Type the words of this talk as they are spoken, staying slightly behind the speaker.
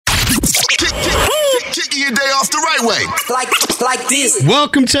Kicking your day off the right way. Like this.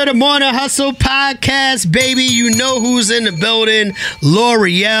 Welcome to the Morning Hustle Podcast, baby. You know who's in the building.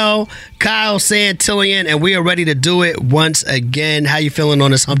 L'Oreal, Kyle Santillion, and we are ready to do it once again. How you feeling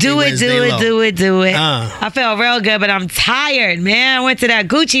on this hump day Wednesday low? Do it. I feel real good, but I'm tired, man. I went to that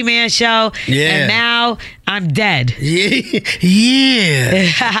Gucci Man show, and now I'm dead. Yeah.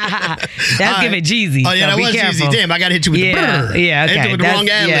 That's giving Jeezy. Oh, yeah, that was careful. Jeezy. Damn, I got to hit you with the brr. Yeah, okay. Hit you with the wrong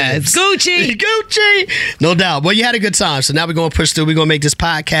ad-libs. Yeah, it's Gucci. Gucci. No doubt. Well, you had a good time, so now we're going to push through. We're going to make this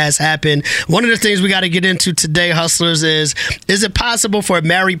podcast happen. One of the things we got to get into today, hustlers, is it possible for a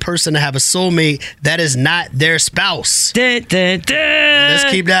married person to have a soulmate that is not their spouse? Let's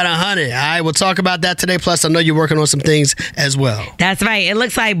keep that 100. All right, we'll talk about that today. Plus, I know you're working on some things as well. That's right. It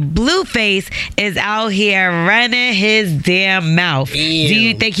looks like Blueface is out here running his damn mouth. Damn. Do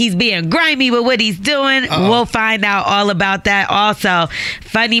you think he's being grimy with what he's doing? We'll find out all about that. Also,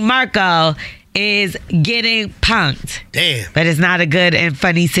 Funny Marco is getting punked. Damn. But it's not a good and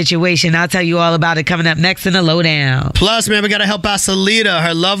funny situation. I'll tell you all about it coming up next in the Lowdown. Plus, man, we got to help out Salida.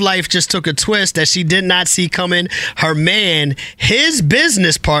 Her love life just took a twist that she did not see coming. Her man, his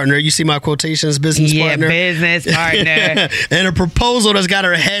business partner, you see my quotations, business partner? Yeah, business partner. And a proposal that's got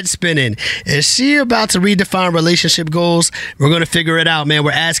her head spinning. Is she about to redefine relationship goals? We're going to figure it out, man.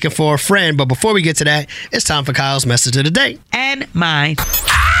 We're asking for a friend. But before we get to that, it's time for Kyle's message of the day. And mine.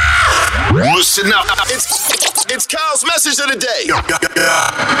 Listen up. It's Kyle's message of the day. You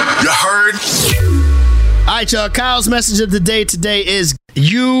heard? All right, y'all. Kyle's message of the day today is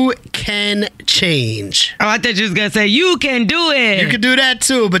you can change. Oh, I thought you was going to say you can do it. You can do that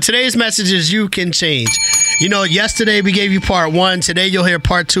too, but today's message is you can change. You know, yesterday we gave you part 1. Today you'll hear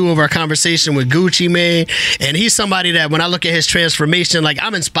part 2 of our conversation with Gucci Man. And he's somebody that when I look at his transformation, like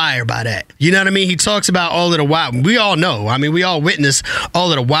I'm inspired by that. You know what I mean? He talks about all of the wild, we all know. I mean, we all witness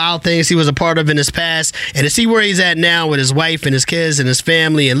all of the wild things he was a part of in his past. And to see where he's at now with his wife and his kids and his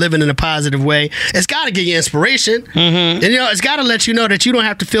family and living in a positive way, it's got to give you inspiration. And, you know, it's got to let you know that you don't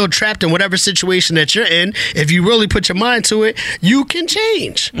have to feel trapped in whatever situation that you're in. If you really put your mind to it, you can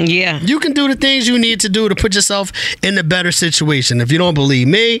change. Yeah. You can do the things you need to do to put yourself in a better situation. If you don't believe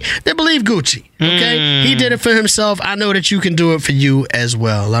me, then believe Gucci. Okay? He did it for himself. I know that you can do it for you as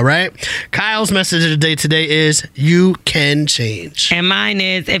well. All right? Kyle's message of the day today is you can change. And mine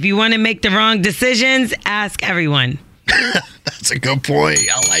is if you want to make the wrong decisions, ask everyone. That's a good point.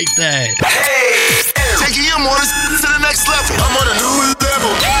 I like that. Hey, taking your mornings to the next level. I'm on a new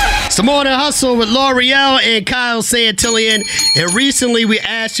level. It's the Morning Hustle with L'Oreal and Kyle Santillion. And recently we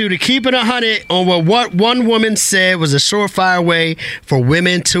asked you to keep it 100 on what one woman said was a surefire way for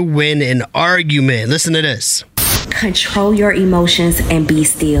women to win an argument. Listen to this. Control your emotions and be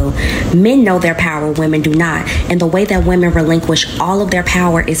still. Men know their power, women do not. And the way that women relinquish all of their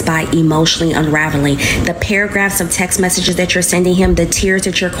power is by emotionally unraveling. The paragraphs of text messages that you're sending him, the tears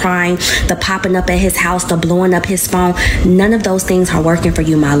that you're crying, the popping up at his house, the blowing up his phone, none of those things are working for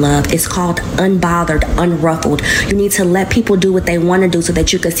you, my love. It's called unbothered, unruffled. You need to let people do what they want to do so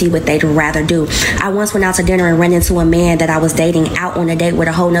that you can see what they'd rather do. I once went out to dinner and ran into a man that I was dating out on a date with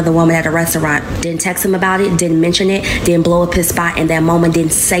a whole nother woman at a restaurant. Didn't text him about it, didn't mention it, didn't blow up his spot in that moment,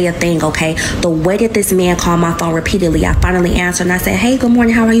 didn't say a thing, okay? The way that this man called my phone repeatedly, I finally answered and I said, hey, good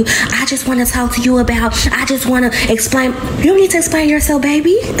morning, how are you? I just want to talk to you about, I just want to explain. You don't need to explain yourself,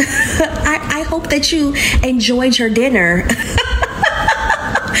 baby. I hope that you enjoyed your dinner.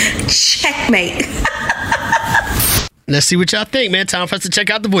 Checkmate. Let's see what y'all think, man. Time for us to check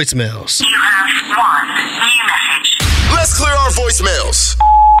out the voicemails. You have one new message. Let's clear our voicemails.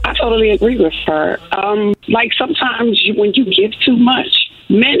 I totally agree with her. Like sometimes when you give too much,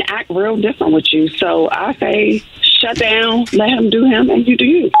 men act real different with you. So I say, shut down, let him do him, and you do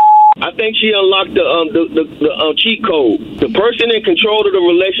you. I think she unlocked the cheat code. The person in control of the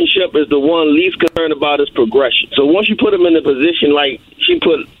relationship is the one least concerned about his progression. So once you put him in a position like she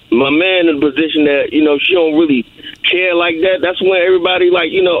put my man in a position that, you know, she don't really care like that, that's when everybody,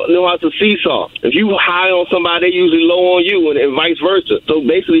 like, you know how to seesaw. If you high on somebody, they usually low on you, and vice versa. So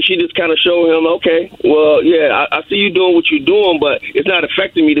basically, she just kind of showed him, okay, well, yeah, I see you doing what you're doing, but it's not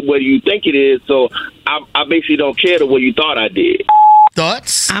affecting me the way you think it is, so I basically don't care the way you thought I did.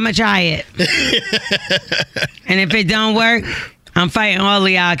 Thoughts? I'm going to try it. And if it don't work, I'm fighting all of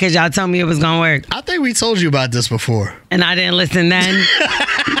y'all because y'all told me it was going to work. I think we told you about this before. And I didn't listen then.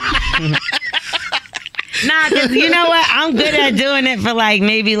 Nah, because you know what? I'm good at doing it for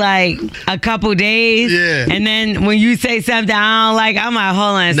maybe a couple days. Yeah. And then when you say something I don't like, I'm like,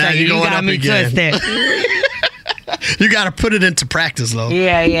 hold on a second. You got me twisted. You got to put it into practice, though.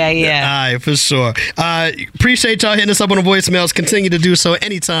 Yeah. All right, for sure. Appreciate y'all hitting us up on the voicemails. Continue to do so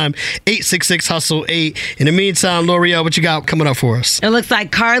anytime. 866-HUSTLE-8. In the meantime, L'Oreal, what you got coming up for us? It looks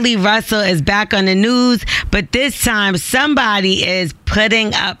like Carly Russell is back on the news, but this time somebody is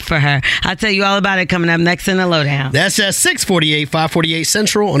putting up for her. I'll tell you all about it coming up next in the Lowdown. That's at 648, 548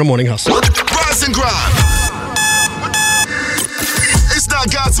 Central on the Morning Hustle. Rise and grind. It's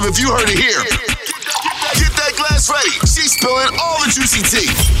not gossip if you heard it here. Get that glass ready. She's spilling all the juicy tea.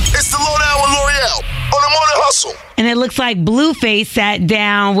 It's the Lowdown with L'Oreal on the Morning Hustle. And it looks like Blueface sat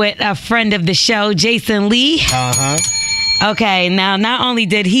down with a friend of the show, Jason Lee. Okay, now not only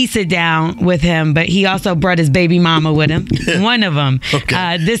did he sit down with him, but he also brought his baby mama with him. One of them.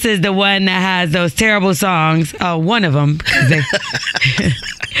 Okay. This is the one that has those terrible songs. Oh, one of them.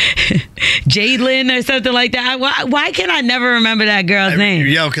 Jadelyn or something like that. Why can I never remember that girl's name?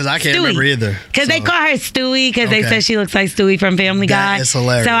 Yo, because I can't remember either. Because they call her Stewie because they said she looks like Stewie from Family Guy. That is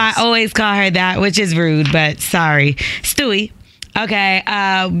hilarious. So I always call her that, which is rude, but sorry. Stewie. Okay,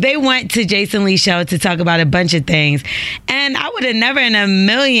 they went to Jason Lee's show to talk about a bunch of things, and I would have never in a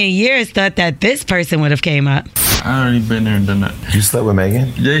million years thought that this person would have came up. I already been there and done that. You slept with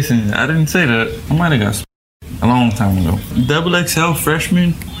Megan? Jason, I didn't say that. I might have got a long time ago. Double XL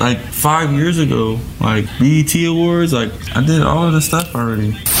freshman, like 5 years ago, like BET Awards, like I did all of the stuff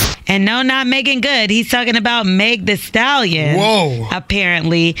already. And no, not Megan Good. He's talking about Meg the Stallion. Whoa.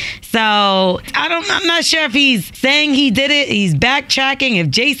 Apparently. So I'm not sure if he's saying he did it. He's backtracking if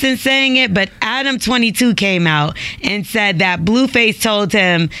Jason's saying it. But Adam 22 came out and said that Blueface told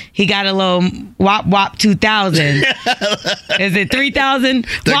him he got a little wop wop 2000. Is it 3000?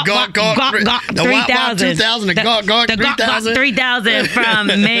 The Wop, gawk, wop, gawk, gawk, gawk, the wop, wop 2000, the gawk, gawk, the gawk, gawk 3000. 3000 from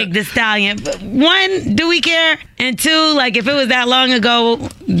Meg the Stallion. One, do we care? And two, like if it was that long ago,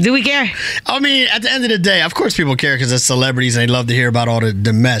 do we care? I mean, at the end of the day, of course people care because it's celebrities and they love to hear about all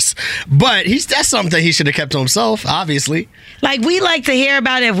the mess. But that's something that he should have kept to himself, obviously. Like, we like to hear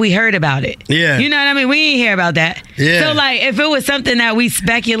about it if we heard about it. Yeah. You know what I mean? We didn't hear about that. Yeah. So, like, if it was something that we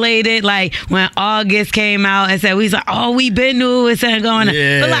speculated, like when August came out and said, we was like, oh, we been knew it was something going on.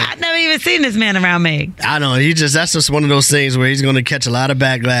 Yeah. But, like, I've never even seen this man around Meg. I know. That's just one of those things where he's going to catch a lot of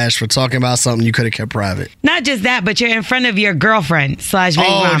backlash for talking about something you could have kept private. Not just that, but you're in front of your girlfriend / baby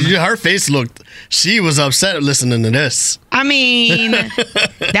mama. Her face looked, she was upset listening to this. I mean,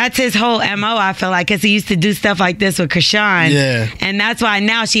 that's his whole MO, I feel like, because he used to do stuff like this with Krishan. Yeah. And that's why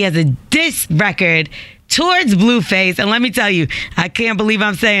now she has a diss record towards Blueface. And let me tell you, I can't believe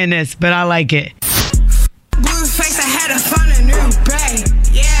I'm saying this, but I like it. Blueface, I had to find a new bae.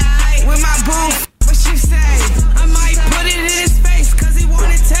 Yeah, with my boo, what you say? I might put it in his face, cause he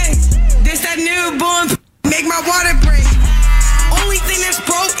wanna taste. This that new boy, make my water break. Only thing that's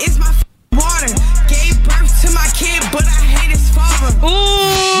broke is my water. Gave birth to my kid, but I hate his father. Ooh.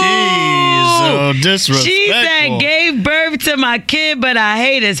 Jeez, so disrespectful. She said, gave birth to my kid, but I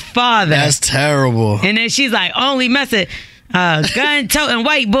hate his father. That's terrible. And then she's like, only messing gun-toting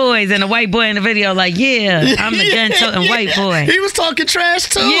white boys. And the white boy in the video like, yeah, I'm the gun-toting white boy. He was talking trash,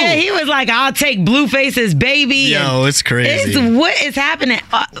 too. Yeah, he was like, I'll take Blueface's baby. Yo, it's crazy. What is happening?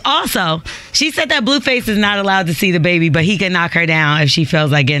 Also, she said that Blueface is not allowed to see the baby, but he can knock her down if she feels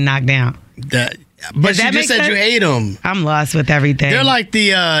like getting knocked down. But she just said you hate him. I'm lost with everything. They're like the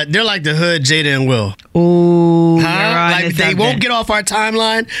hood Jada and Will. Ooh, like they won't get off our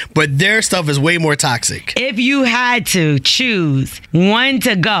timeline, but their stuff is way more toxic. If you had to choose one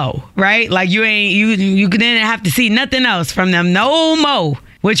to go, right? Like you didn't have to see nothing else from them no more.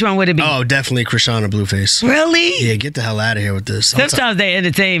 Which one would it be? Oh, definitely Krishan or Blueface. Really? Yeah, get the hell out of here with this. Sometimes they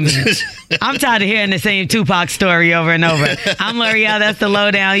entertain me. I'm tired of hearing the same Tupac story over and over. I'm L'Oreal. That's the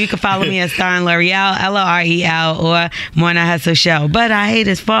Lowdown. You can follow me at Starring L'Oreal, L'Oreal, or Morning Hustle Show. But I hate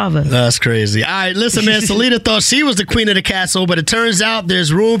his father. That's crazy. All right, listen, man. Salita thought she was the queen of the castle, but it turns out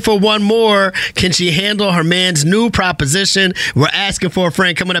there's room for one more. Can she handle her man's new proposition? We're asking for a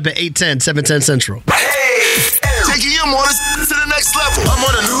friend coming up at 8:10, 7:10 Central. Hey, taking your mornings to the next level. I'm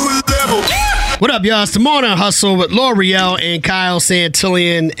on a new level. What up, y'all? It's the Morning Hustle with L'Oreal and Kyle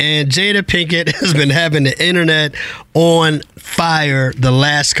Santillion, and Jada Pinkett has been having the internet on fire the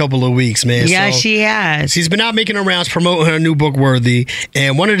last couple of weeks, man. Yeah, so she has. She's been out making her rounds promoting her new book, Worthy,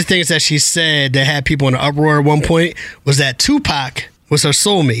 and one of the things that she said that had people in an uproar at one point was that Tupac was her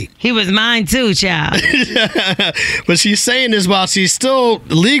soulmate. He was mine too, child. But she's saying this while she's still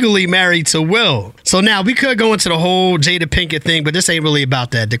legally married to Will. So now we could go into the whole Jada Pinkett thing, but this ain't really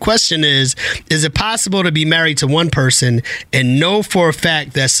about that. The question is it possible to be married to one person and know for a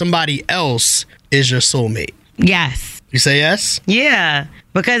fact that somebody else is your soulmate? Yes. You say yes? Yeah,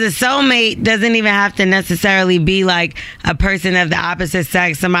 because a soulmate doesn't even have to necessarily be like a person of the opposite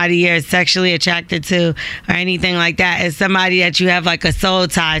sex, somebody you're sexually attracted to or anything like that. It's somebody that you have like a soul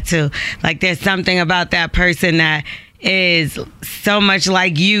tie to. Like there's something about that person that is so much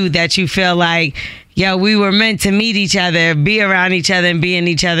like you that you feel like, yo, we were meant to meet each other, be around each other, and be in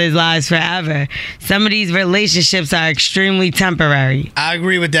each other's lives forever. Some of these relationships are extremely temporary. I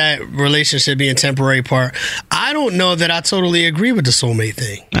agree with that relationship being temporary part. I don't know that I totally agree with the soulmate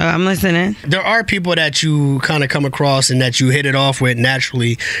thing. Oh, I'm listening. There are people that you kind of come across and that you hit it off with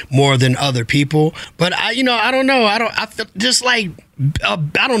naturally more than other people. But I don't know. I feel just like,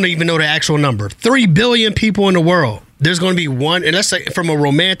 I don't even know the actual number. 3 billion people in the world. There's going to be one, and let's say from a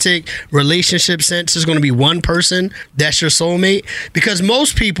romantic relationship sense, there's going to be one person that's your soulmate. Because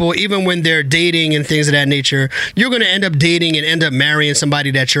most people, even when they're dating and things of that nature, you're going to end up dating and end up marrying somebody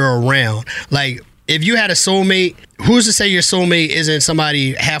that you're around. Like, if you had a soulmate, who's to say your soulmate isn't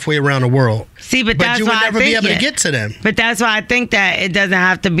somebody halfway around the world? See, but that's you would why never be able to get to them. But that's why I think that it doesn't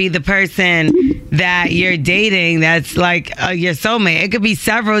have to be the person that you're dating that's like your soulmate. It could be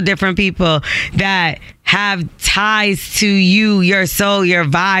several different people that have ties to you, your soul, your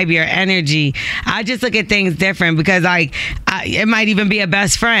vibe, your energy. I just look at things different because like it might even be a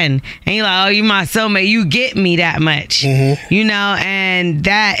best friend and you're like, oh, you my soulmate, you get me that much. You know, and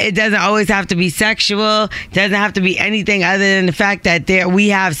that it doesn't always have to be sexual, doesn't have to be anything other than the fact that we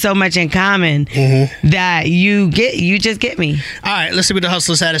have so much in common that you just get me. All right, let's see what the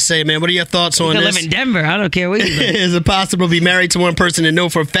hustlers had to say, man. What are your thoughts on this? I live in Denver. I don't care where you live. Is it possible to be married to one person and know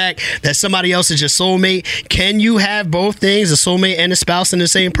for a fact that somebody else is your soulmate? Can you have both things, a soulmate and a spouse in the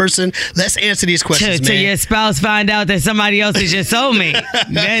same person? Let's answer these questions, man. Till your spouse find out that somebody else is your soulmate.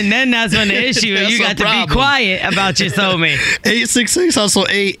 then that's when the issue is. You got to be quiet about your soulmate.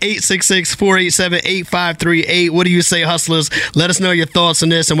 866-HUSTLE-8, 866-487-8538. What do you say, hustlers? Let us know your thoughts on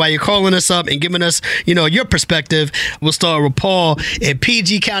this and why you're calling us up and giving us, your perspective. We'll start with Paul in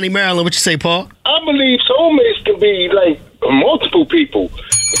PG County, Maryland. What you say, Paul? I believe soulmates can be like multiple people.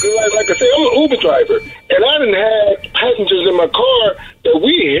 Because like I say, I'm an Uber driver, and I done had passengers in my car that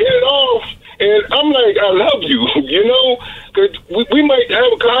we hit it off, and I'm like, I love you, because we might have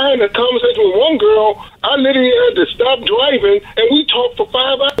a conversation with one girl. I literally had to stop driving, and we talked for 5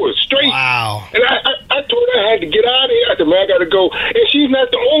 hours straight. Wow. And I told her I had to get out of here. I said, man, I got to go. And she's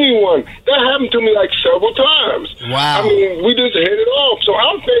not the only one. That happened to me like several times. Wow. I mean, we just hit it off. So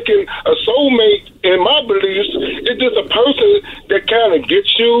I'm thinking a soulmate, in my beliefs, is just a person that kind of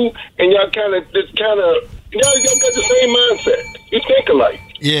gets you, and y'all got the same mindset. You think alike.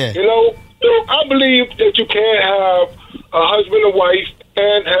 Yeah. So I believe that you can't have a husband and wife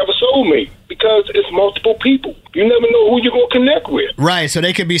and have a soulmate because it's multiple people. You never know who you're going to connect with. Right, so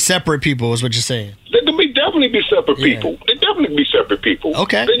they could be separate people is what you're saying. They could definitely be separate people. They definitely be separate people.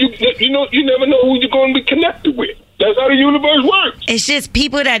 Okay. You never know who you're going to be connected with. That's how the universe works. It's just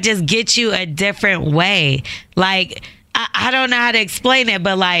people that just get you a different way. Like, I don't know how to explain it,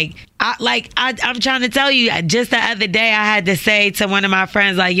 but I'm trying to tell you, just the other day I had to say to one of my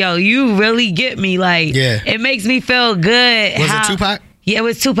friends, like, yo, you really get me. Like, it makes me feel good. Was it Tupac? Yeah, it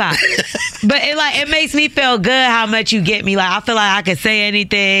was Tupac. But it makes me feel good how much you get me. Like, I feel like I could say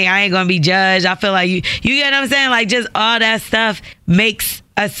anything. I ain't going to be judged. I feel like you get what I'm saying? Like, just all that stuff makes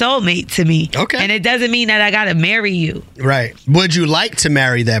a soulmate to me. Okay. And it doesn't mean that I got to marry you. Right. Would you like to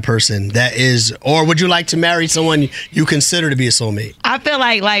marry that person or would you like to marry someone you consider to be a soulmate? I feel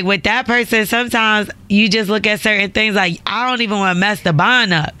like with that person, sometimes you just look at certain things like, I don't even want to mess the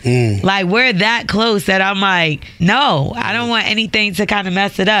bond up. Like, we're that close that I'm like, no, I don't want anything to kind of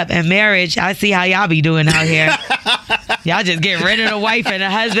mess it up. And marriage, I see how y'all be doing out here. Y'all just get rid of the wife and the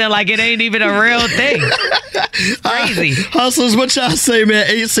husband like it ain't even a real thing. Crazy. Hustlers, what y'all say, man?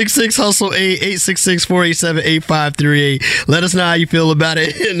 866-HUSTLE-8, 866-487-8538. Let us know how you feel about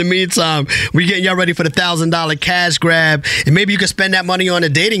it. In the meantime, we getting y'all ready for the $1,000 cash grab. And maybe you could spend that money on a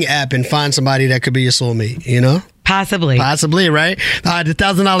dating app and find somebody that could be your soulmate, Possibly, right? The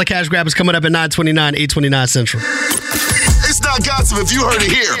 $1,000 cash grab is coming up at 9:29, 8:29 Central. It's not gossip if you heard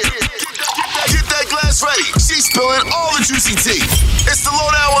it here. Get that glass ready. She's spilling all the juicy tea. It's the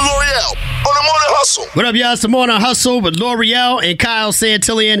Lowdown with L'Oreal on the Morning Hustle. What up, y'all? It's the Morning Hustle with L'Oreal and Kyle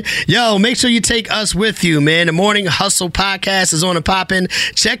Santillian. Yo, make sure you take us with you, man. The Morning Hustle podcast is on and popping.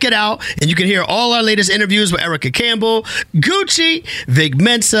 Check it out, and you can hear all our latest interviews with Erica Campbell, Gucci, Vic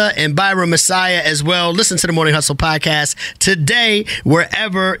Mensa, and Byron Messiah as well. Listen to the Morning Hustle podcast today,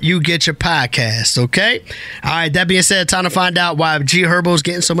 wherever you get your podcasts, okay? All right, that being said, time to find out why G Herbo is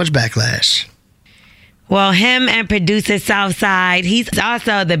getting so much backlash. Well, him and producer Southside, he's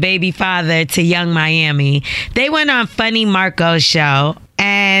also the baby father to Young Miami. They went on Funny Marco's show,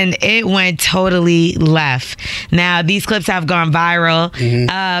 and it went totally left. Now, these clips have gone viral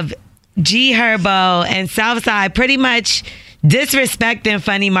of G Herbo and Southside pretty much disrespecting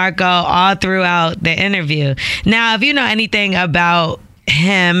Funny Marco all throughout the interview. Now, if you know anything about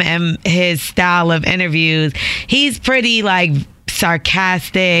him and his style of interviews, he's pretty like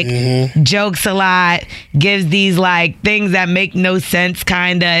sarcastic, jokes a lot, gives these like things that make no sense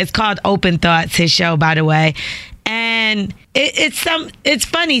kinda. It's called Open Thoughts, his show, by the way. And it's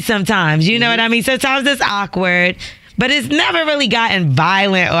funny sometimes, you know what I mean? Sometimes it's awkward, but it's never really gotten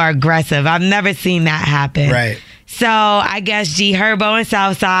violent or aggressive. I've never seen that happen. Right. So I guess G Herbo and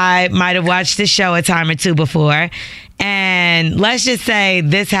Southside might have watched the show a time or two before. And let's just say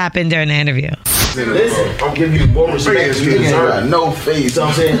this happened during the interview. Listen, I'm giving you more respect than you deserve. No face. You know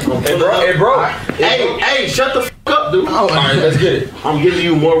what I'm saying? Hey, bro. Hey, shut the fuck up, dude. All right, let's get it. I'm giving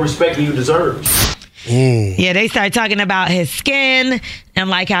you more respect than you deserve. Yeah, they started talking about his skin and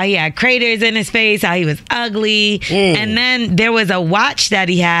like how he had craters in his face, how he was ugly. And then there was a watch that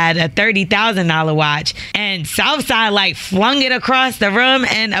he had, a $30,000 watch, and Southside like flung it across the room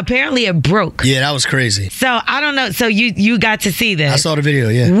and apparently it broke. Yeah, that was crazy. So I don't know. So you got to see this. I saw the video,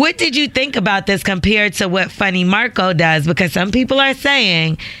 yeah. What did you think about this compared to what Funny Marco does? Because some people are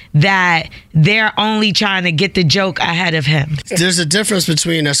saying that they're only trying to get the joke ahead of him. There's a difference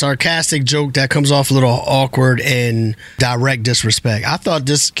between a sarcastic joke that comes off a little awkward and direct disrespect. I thought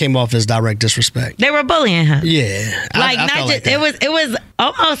this came off as direct disrespect. They were bullying him. Yeah. Like I not felt just like that. it was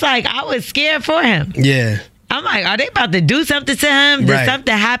almost like I was scared for him. Yeah. I'm like, are they about to do something to him? Did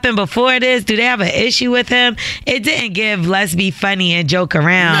something happen before this? Do they have an issue with him? It didn't give let's be funny and joke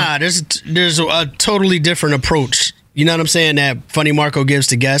around. Nah, there's a totally different approach. You know what I'm saying? That Funny Marco gives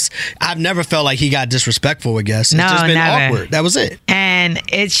to guests. I've never felt like he got disrespectful with guests. It's just been awkward. That was it. And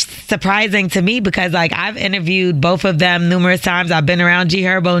it's surprising to me because like I've interviewed both of them numerous times. I've been around G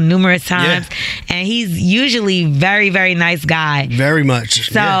Herbo numerous times. Yeah. And he's usually very, very nice guy. Very much.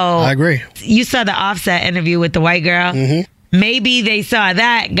 So yeah, I agree. You saw the Offset interview with the white girl. Maybe they saw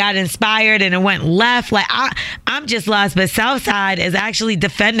that, got inspired, and it went left. Like I'm just lost. But Southside is actually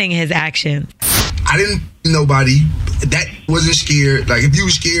defending his actions. I didn't nobody that wasn't scared. Like if you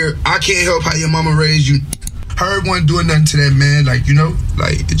were scared, I can't help how your mama raised you. Herb wasn't doing nothing to that man. Like, you know,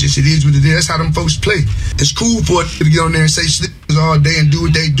 like it is what it is. That's how them folks play. It's cool for it to get on there and say shit all day and do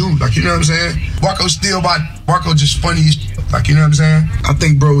what they do. Like, you know what I'm saying? Marco just funny as shit. Like, you know what I'm saying? I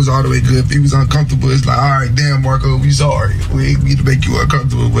think bro was all the way good. If he was uncomfortable, it's like, all right, damn, Marco, we sorry. We ain't mean to make you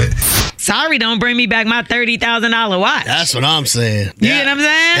uncomfortable, but sorry, don't bring me back my $30,000 watch. That's what I'm saying. You get what I'm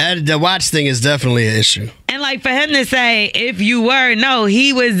saying? The watch thing is definitely an issue. And like for him to say, if you were, no,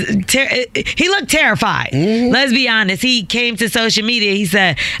 he looked terrified. Let's be honest. He came to social media. He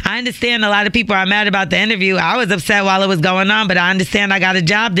said, I understand a lot of people are mad about the interview. I was upset while it was going on, but I understand I got a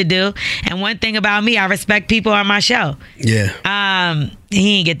job to do. And one thing about me, I respect people on my show. Yeah.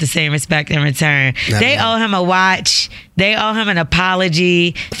 He didn't get the same respect in return. They owe him a watch. They owe him an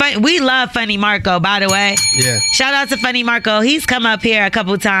apology. We love Funny Marco, by the way. Yeah. Shout out to Funny Marco. He's come up here a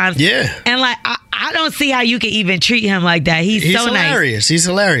couple times. Yeah. And like, I don't see how you can even treat him like that. He's so hilarious. Nice. He's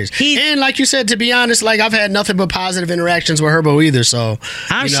hilarious. And like you said, to be honest, like I've had nothing but positive interactions with Herbo either. So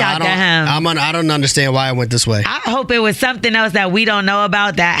I'm shocked at him. I don't understand why it went this way. I hope it was something else that we don't know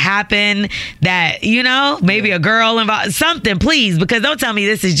about that happened. That, you know, maybe a girl involved. Something, please, because don't tell me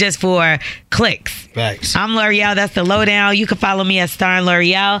this is just for clicks. Facts. I'm L'Oreal. That's the lowdown. You can follow me at Starring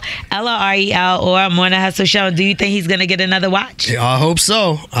L'Oreal, LOREL, or Morning Hustle Show. Do you think he's gonna get another watch? Yeah, I hope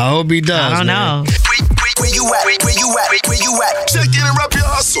so. I hope he does. I don't know. Where you at? Where you at? Where you at? Check in and rep your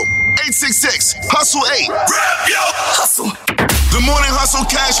hustle. 866-HUSTLE-8. Rep your hustle. The Morning Hustle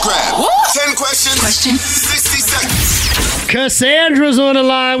Cash Grab. What? 10 questions. 60 seconds. Cassandra's on the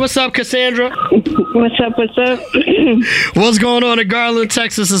line. What's up, Cassandra? What's up? What's going on in Garland,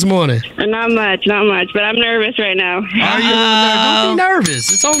 Texas this morning? Not much, but I'm nervous right now. Are you? Don't be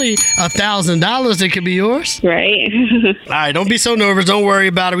nervous. It's only $1,000 that could be yours. Right. All right, don't be so nervous. Don't worry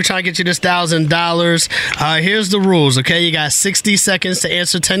about it. We're trying to get you this $1,000. Here's the rules, okay? You got 60 seconds to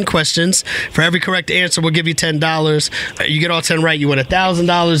answer 10 questions. For every correct answer, we'll give you $10. You get all 10 right, you win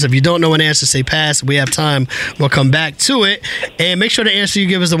 $1,000. If you don't know an answer, say pass. We have time. We'll come back to it. And make sure the answer you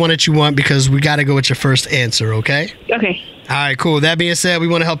give is the one that you want because we got to go with your first answer, okay? Okay. All right, cool. That being said, we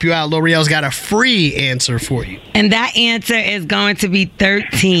want to help you out. L'Oreal's got a free answer for you. And that answer is going to be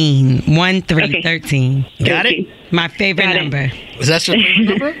 13. 13. Got it? My favorite number. Was that your favorite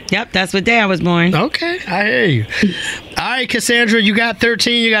number? Yep, that's what day I was born. Okay, I hear you. All right, Cassandra, you got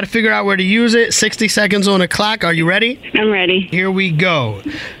 13. You got to figure out where to use it. 60 seconds on the clock. Are you ready? I'm ready. Here we go.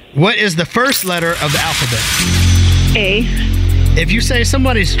 What is the first letter of the alphabet? A. If you say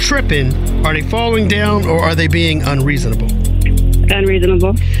somebody's tripping, are they falling down or are they being unreasonable?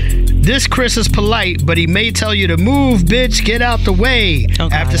 Unreasonable. This Chris is polite, but he may tell you to move, bitch, get out the way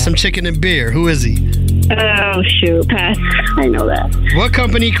after some chicken and beer. Who is he? Oh, shoot. Pass. I know that. What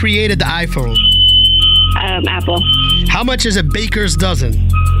company created the iPhone? Apple. How much is a baker's dozen?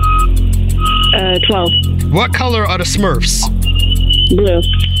 12. What color are the Smurfs? Blue.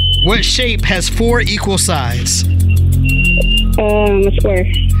 What shape has 4 equal sides? A square.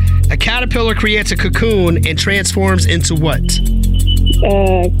 A caterpillar creates a cocoon and transforms into what?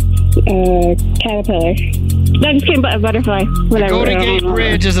 Caterpillar. No, just kidding, butterfly. Whatever. The Golden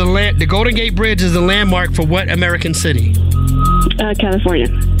Gate Bridge is a landmark for what American city? California.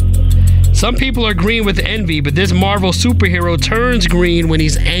 Some people are green with envy, but this Marvel superhero turns green when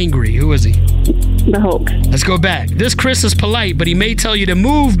he's angry. Who is he? The Hulk. Let's go back. This Chris is polite, but he may tell you to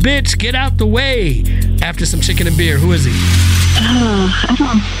move, bitch, get out the way after some chicken and beer. Who is he? I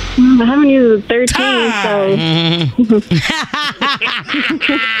haven't used 13, so.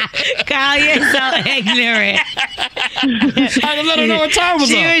 Kyle, you're so ignorant. I didn't let her know what time was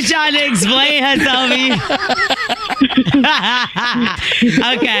up. She was trying to explain herself.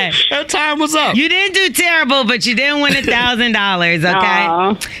 Okay. Her time was up. You didn't do terrible, but you didn't win $1,000,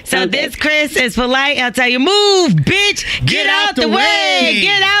 okay? So this Chris is polite. I'll tell you, move, bitch. Get out the way.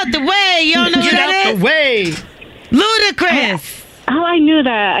 Get out the way. You don't know what that is? Get out the way. Ludacris. Oh, I knew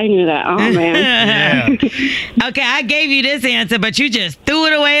that. Oh, man. Okay, I gave you this answer, but you just threw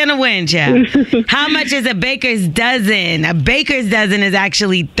it away in the wind, child. How much is a baker's dozen? A baker's dozen is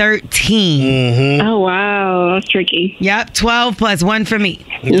actually 13. Oh, wow. That's tricky. Yep, 12 plus 1 for me.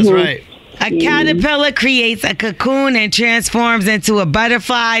 That's right. A caterpillar creates a cocoon and transforms into a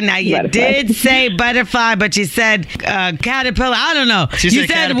butterfly. Now, you did say butterfly, but you said caterpillar. I don't know. You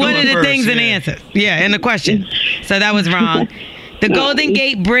said one of the things in the answer. Yeah, in the question. So that was wrong. The Golden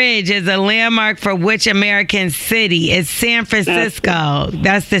Gate Bridge is a landmark for which American city? It's San Francisco.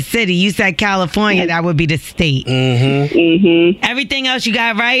 That's the city. You said California. That would be the state. Everything else you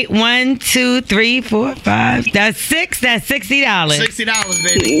got right? 1, 2, 3, 4, 5. That's 6. That's $60. $60,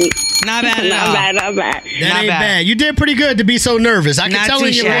 baby. Not bad at all. Not bad. That ain't bad. You did pretty good to be so nervous. I can tell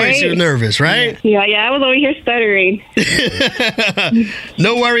in your voice you're nervous, right? Yeah, I was over here stuttering.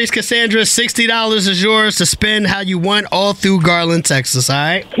 No worries, Cassandra. $60 is yours to spend how you want all through Garland, Texas, all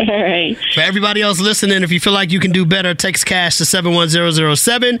right? All right. For everybody else listening, if you feel like you can do better, text cash to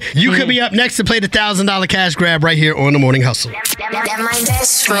 71007. You could be up next to play the $1,000 cash grab right here on The Morning Hustle. We're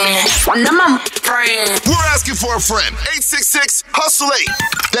asking for a friend.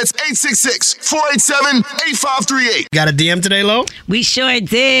 866-HUSTLE-8. That's 866-487-8538. Got a DM today, Lo? We sure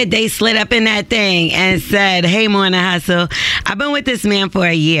did. They slid up in that thing and said, hey, Morning Hustle. I've been with this man for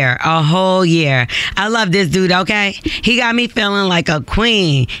a whole year. I love this dude, okay? He got me feeling like a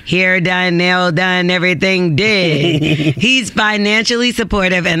queen. Hair done, nail done, everything did. He's financially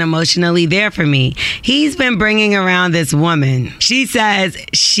supportive and emotionally there for me. He's been bringing around this woman. She says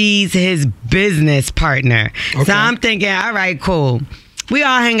she's his business partner. Okay. So I'm thinking, all right, cool. We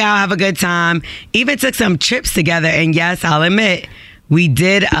all hang out, have a good time. Even took some trips together. And yes, I'll admit, we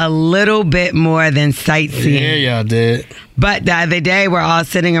did a little bit more than sightseeing. Yeah, y'all did. But the other day, we're all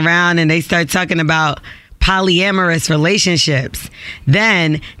sitting around and they start talking about polyamorous relationships.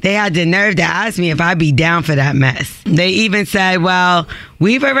 Then they had the nerve to ask me if I'd be down for that mess. They even said, well,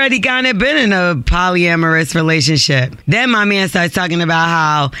 we've already kind of been in a polyamorous relationship. Then my man starts talking about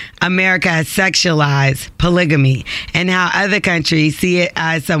how America has sexualized polygamy and how other countries see it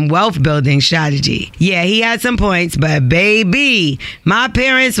as some wealth building strategy. Yeah, he had some points, but baby, my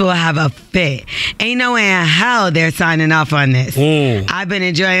parents will have a fit. Ain't no way in hell they're signing off on this. I've been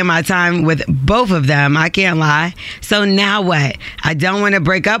enjoying my time with both of them. I can't lie. So now what? I don't want to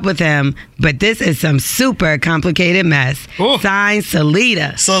break up with him, but this is some super complicated mess. Signed, Celia.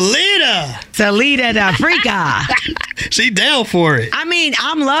 Salida. Salida the freaka. She down for it. I mean,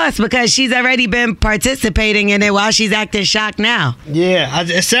 I'm lost because she's already been participating in it while she's acting shocked now. Yeah,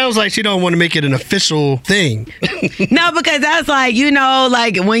 it sounds like she don't want to make it an official thing. No, because that's like, you know,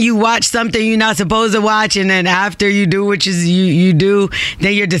 like when you watch something you're not supposed to watch, and then after you do what you do,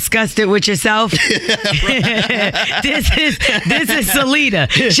 then you're disgusted with yourself. This is Salida.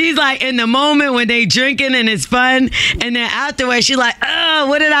 She's like in the moment when they drinking and it's fun, and then afterwards she's like, oh,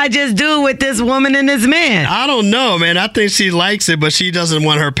 what did I just do with this woman and this man? I don't know, man. I think she likes it, but she doesn't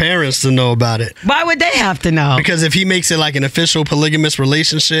want her parents to know about it. Why would they have to know? Because if he makes it like an official polygamous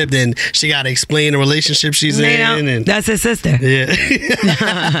relationship, then she got to explain the relationship she's in. And that's his sister.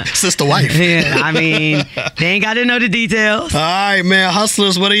 Yeah. Sister wife. Yeah, I mean, they ain't got to know the details. All right, man.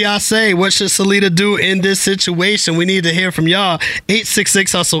 Hustlers, what do y'all say? What should Salida do in this situation? We need to hear from y'all.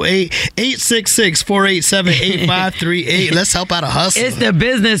 866-HUSTLE-8, 866-487-8538. Let's help out a hustler. It's the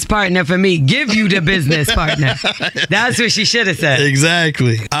business partner for me. Give you the business partner. That's what she should have said.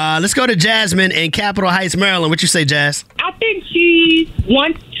 Exactly. Let's go to Jasmine in Capitol Heights, Maryland. What you say, Jazz? I think she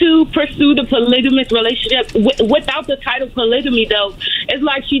wants to pursue the polygamous relationship without the title polygamy, though. It's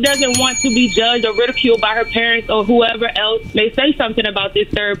like she doesn't want to be judged or ridiculed by her parents or whoever else may say something about this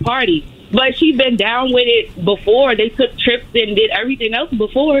third party. But she's been down with it before. They took trips and did everything else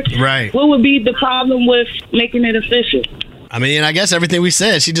before. Right. What would be the problem with making it official? I mean, I guess everything we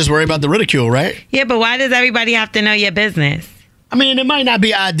said, she just worried about the ridicule, right? Yeah, but why does everybody have to know your business? I mean, it might not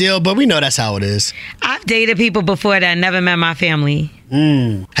be ideal, but we know that's how it is. I've dated people before that never met my family.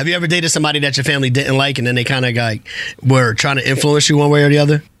 Have you ever dated somebody that your family didn't like, and then they kind of like were trying to influence you one way or the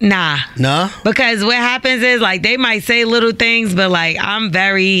other? Nah. No? Because what happens is, like, they might say little things, but, like, I'm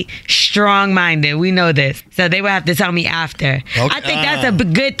very strong-minded. We know this. So they would have to tell me after. Okay. I think that's a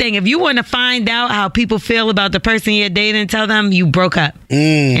good thing. If you want to find out how people feel about the person you're dating, tell them you broke up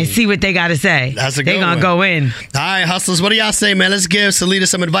and see what they got to say. That's a good one. They're going to go in. All right, hustlers, what do y'all say, man? Let's give Salida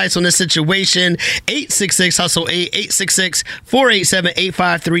some advice on this situation. 866-HUSTLE-8,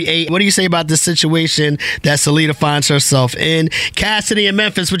 866-487-8538. What do you say about this situation that Salida finds herself in? Cassidy in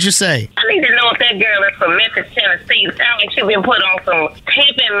Memphis, what you say? I need to know if that girl is from Memphis, Tennessee. It sounds like she been put on some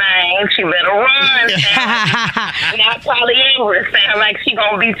pimping, man. She better run. Not polyamorous. Sound like she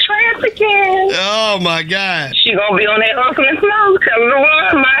gonna be trafficking. Oh my God. She gonna be on that hustling slow. Tell her to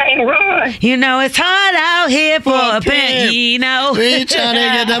run, man, run. You know it's hard out here for a pimp. You know, we trying to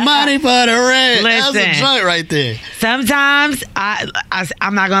get the money for the rent. Listen, that's a joint right there. Sometimes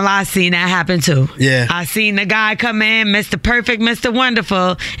I'm not gonna lie, I seen that happen too. Yeah. I seen the guy come in, Mr. Perfect, Mr.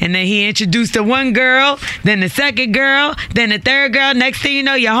 Wonderful, and then he introduced the one girl, then the second girl, then the third girl. Next thing you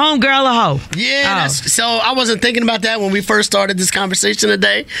know, your home girl a hoe. Yeah. So I wasn't thinking about that when we first started this conversation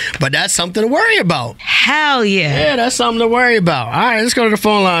today, but that's something to worry about. Hell yeah. Yeah, that's something to worry about. All right, let's go to the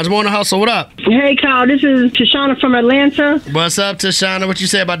phone lines. Morning Hustle, what up? Hey, Kyle, this is Tashana from Atlanta. What's up, Tashana? What you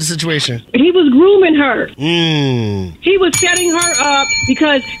say about the situation? He was grooming her. He was setting her up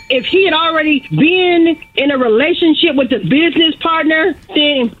because if he had already been in a relationship with the business partner,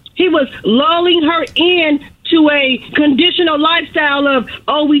 then he was lulling her in to a conditional lifestyle of,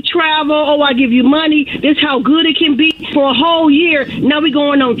 oh, we travel, oh, I give you money, this how good it can be for a whole year. Now we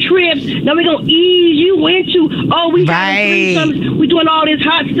going on trips. Now we going to ease you into, oh, we having threesomes, we doing all this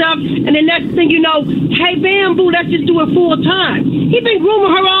hot stuff. And then next thing you know, hey, bamboo, let's just do it full time. He been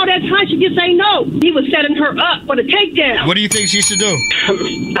grooming her all that time. She just say no. He was setting her up for the takedown. What do you think she should do?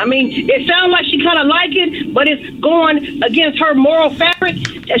 I mean, it sounds like she kind of like it, but it's going against her moral fabric,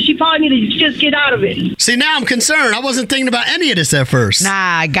 and she probably need to just get out of it. See, now I'm concerned. I wasn't thinking about any of this at first.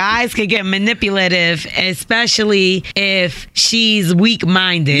 Nah, guys can get manipulative, especially if she's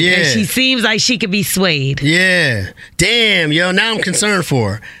weak-minded. Yeah. And she seems like she could be swayed. Yeah. Damn, yo, now I'm concerned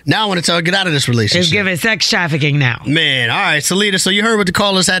for her. Now I want to tell her, get out of this relationship. It's giving sex trafficking now. Man, all right, Salida, so you heard what the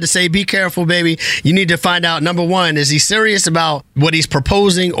callers had to say. Be careful, baby. You need to find out, number one, is he serious about what he's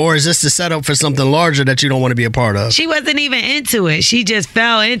proposing, or is this the setup for something larger that you don't want to be a part of? She wasn't even into it. She just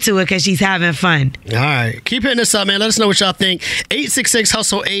fell into it because she's having fun. All right. Keep hitting us up, man. Let us know what y'all think.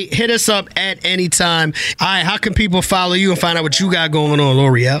 866-HUSTLE-8. Hit us up at any time. All right, how can people follow you and find out what you got going on,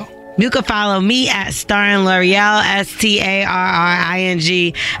 L'Oreal? You can follow me at Starring L'Oreal,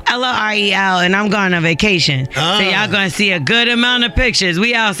 StarringLorel, and I'm going on vacation. So y'all going to see a good amount of pictures.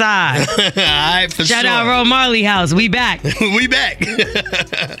 We outside. All right, for Shout sure. out Ro Marley House. We back. We back.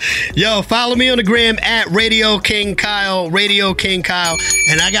 Yo, follow me on the gram at Radio King Kyle, Radio King Kyle.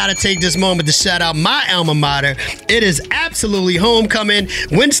 And I got to take this moment to shout out my alma mater. It is absolutely homecoming.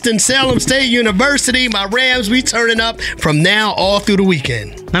 Winston-Salem State University. My Rams, we turning up from now all through the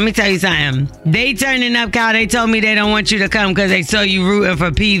weekend. Let me tell you something. They turning up, Kyle. They told me they don't want you to come because they saw you rooting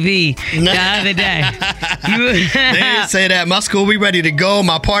for PV the other day. They didn't say that. My school, we ready to go.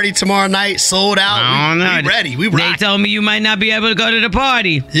 My party tomorrow night sold out. I don't know. We ready. We rock. They told me you might not be able to go to the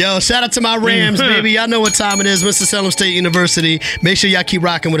party. Yo, shout out to my Rams, baby. Y'all know what time it is. Winston-Salem State University. Make sure y'all keep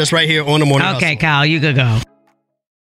rocking with us right here on The Morning Hustle. Okay, Kyle, you could go.